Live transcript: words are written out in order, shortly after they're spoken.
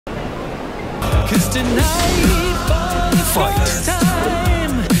'Cause tonight, for the first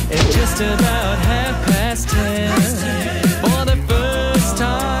time, at just about 10:30, for the first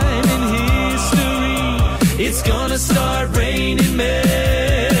time in history, it's gonna start raining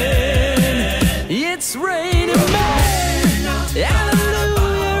men. It's raining men.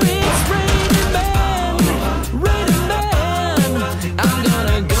 Hallelujah, it's raining men. Raining men. I'm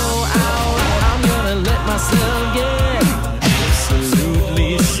gonna go out. I'm gonna let myself get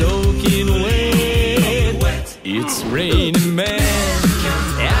absolutely soaking wet. It's raining men.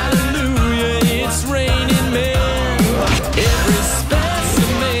 Hallelujah, it's raining men. Every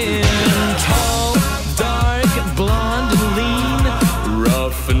specimen, tall, dark, blonde and lean,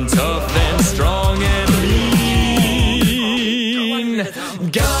 rough and tough and strong and mean.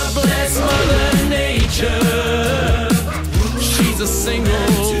 God bless Mother Nature. She's a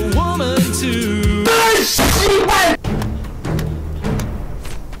single woman too.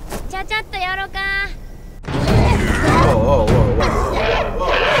 ちゃちゃっとやろうか。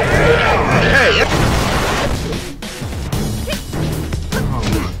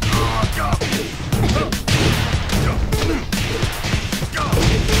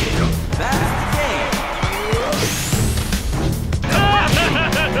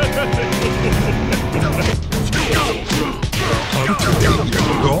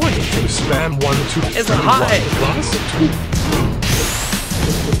 Spam 1, 2, It's a high.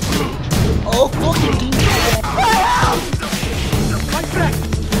 Oh, fucking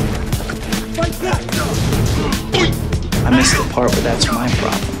I missed the part where that's my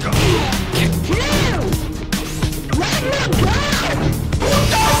problem.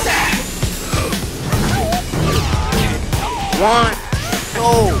 One,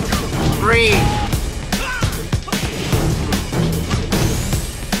 two, three.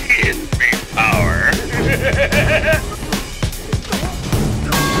 Give me power.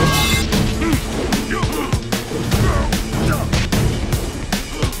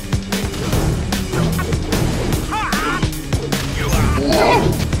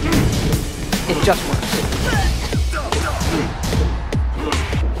 It just works.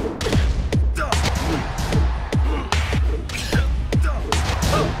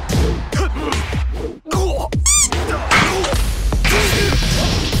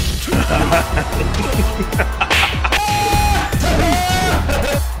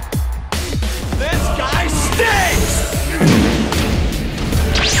 This guy stinks!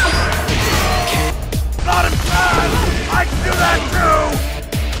 Not in time! I can do that too!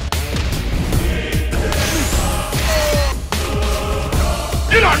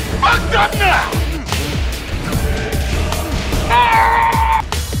 You done fucked up now!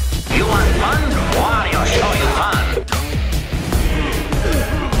 You want fun? Wario show you fun.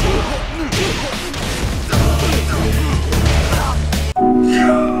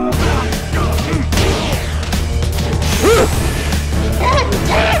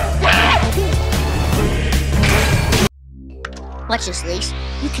 Watch this, Lise.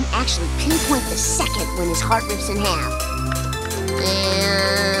 You can actually pinpoint the second when his heart rips in half.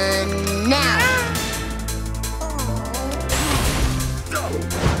 And now.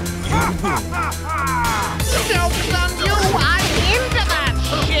 Joke's on you! I'm into that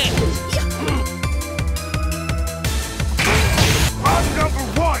shit! I'm number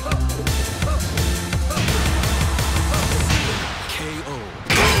 1! KO.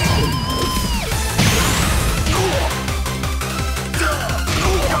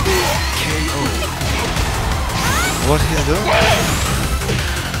 What are you doing?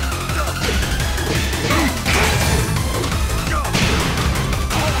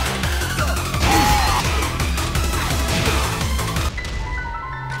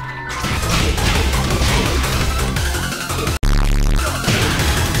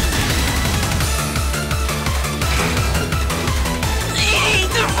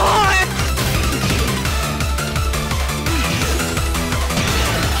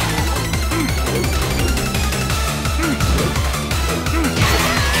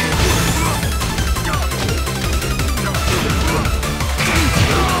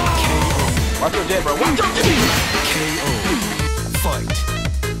 Watch your jet, bro. Watch your jet! KO. Fight.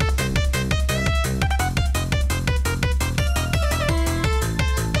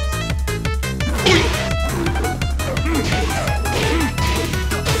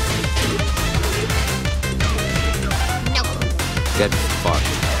 No. Get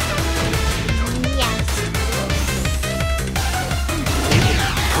fucked. Yes.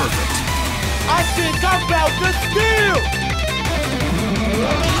 Perfect. I think I found the skill!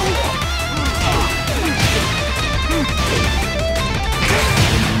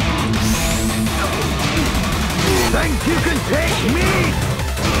 Think you can take me?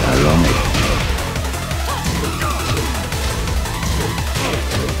 Alone.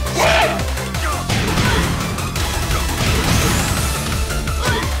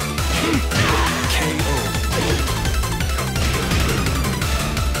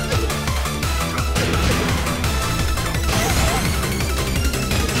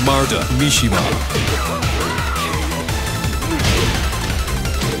 Marduk Mishima.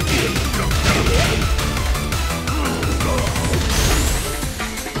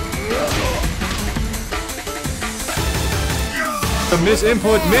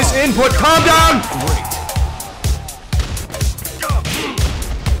 Misinput, calm down!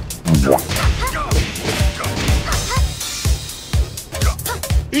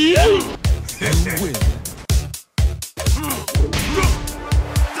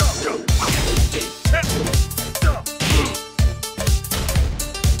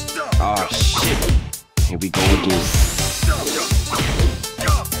 Oh shit. Here we go again.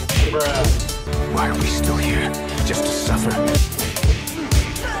 Why are we still here? Just to suffer?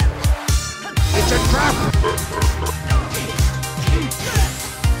 It's a trap!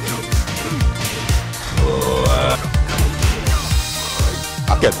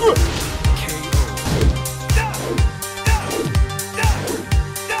 Okay.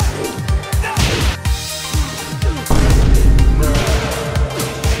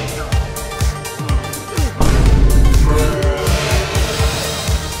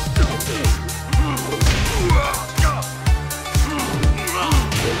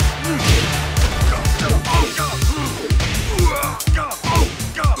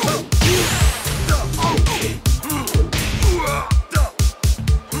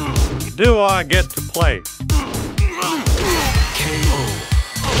 Do I get to play?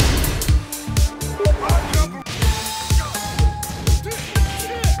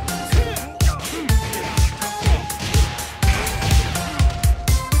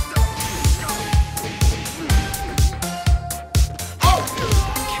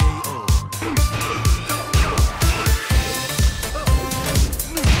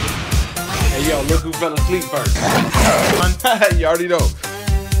 Hey yo, look who fell asleep first. You already know.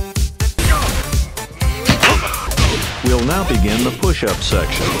 We'll now begin the push-up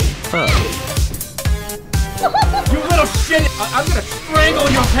section. You little shit! I'm gonna strangle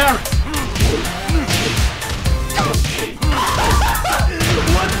your parents!